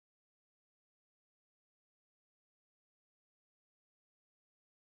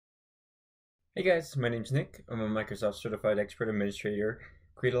Hey guys, my name's Nick. I'm a Microsoft Certified Expert Administrator.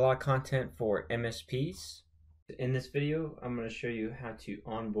 Create a lot of content for MSPs. In this video, I'm going to show you how to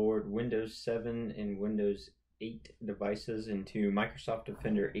onboard Windows 7 and Windows 8 devices into Microsoft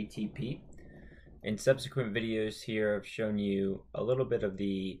Defender ATP. In subsequent videos here, I've shown you a little bit of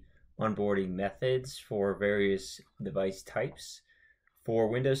the onboarding methods for various device types. For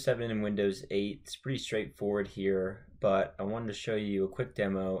Windows 7 and Windows 8, it's pretty straightforward here, but I wanted to show you a quick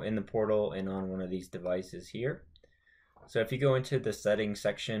demo in the portal and on one of these devices here. So if you go into the settings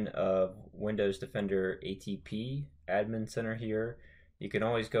section of Windows Defender ATP Admin Center here, you can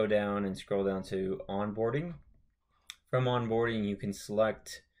always go down and scroll down to Onboarding. From Onboarding, you can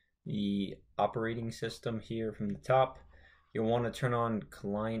select the operating system here from the top. You'll want to turn on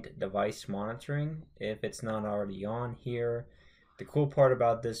client device monitoring if it's not already on here. The cool part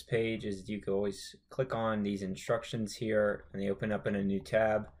about this page is you can always click on these instructions here and they open up in a new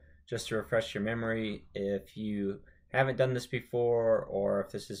tab. Just to refresh your memory, if you haven't done this before, or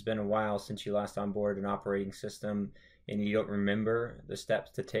if this has been a while since you last onboarded an operating system and you don't remember the steps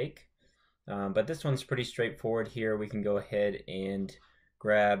to take. But this one's pretty straightforward here. We can go ahead and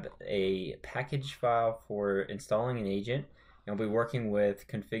grab a package file for installing an agent, and we'll be working with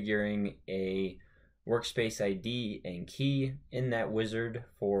configuring a workspace ID and key in that wizard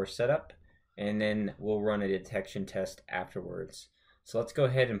for setup, and then we'll run a detection test afterwards. So let's go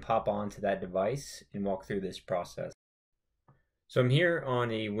ahead and pop onto that device and walk through this process. So I'm here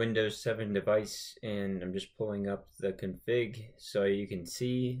on a Windows 7 device and I'm just pulling up the config so you can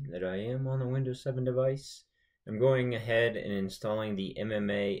see that I am on the Windows 7 device. I'm going ahead and installing the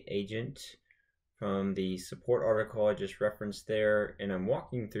MMA agent from the support article I just referenced there, and I'm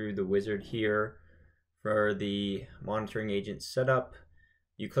walking through the wizard here for the monitoring agent setup.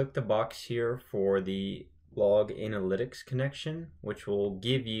 You click the box here for the log analytics connection, which will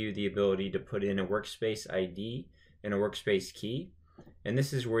give you the ability to put in a workspace ID and a workspace key. And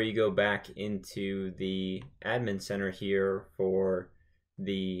this is where you go back into the admin center here for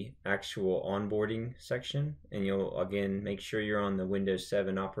the actual onboarding section. And you'll again make sure you're on the Windows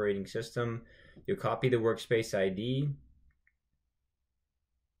 7 operating system. You'll copy the workspace ID.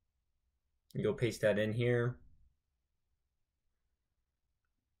 You'll paste that in here,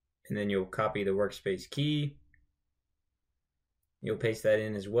 and then you'll copy the workspace key. You'll paste that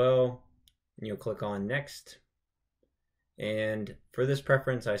in as well, and you'll click on next. And for this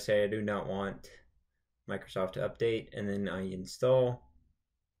preference, I say I do not want Microsoft to update, and then I install.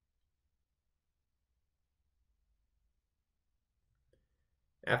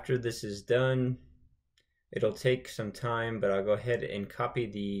 After this is done, it'll take some time, but I'll go ahead and copy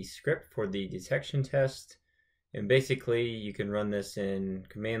the script for the detection test. And basically, you can run this in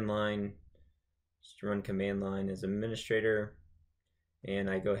command line. Just run command line as administrator. And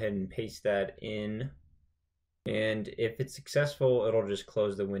I go ahead and paste that in. And if it's successful, it'll just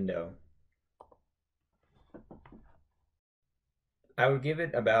close the window. I would give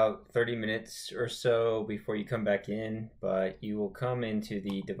it about 30 minutes or so before you come back in, but you will come into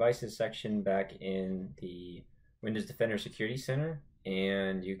the devices section back in the Windows Defender Security Center,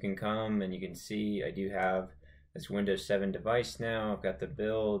 and you can come and you can see I do have this Windows 7 device now. I've got the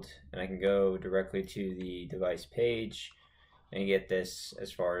build, and I can go directly to the device page and get this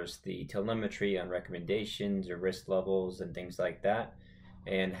as far as the telemetry on recommendations or risk levels and things like that,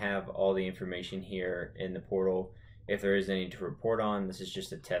 and have all the information here in the portal. If there is any to report on, this is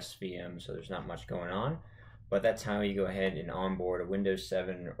just a test VM, so there's not much going on. But that's how you go ahead and onboard a Windows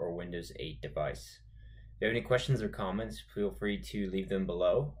 7 or Windows 8 device. If you have any questions or comments, feel free to leave them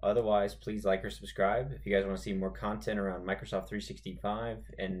below. Otherwise, please like or subscribe if you guys want to see more content around Microsoft 365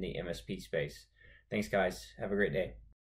 and the MSP space. Thanks, guys. Have a great day.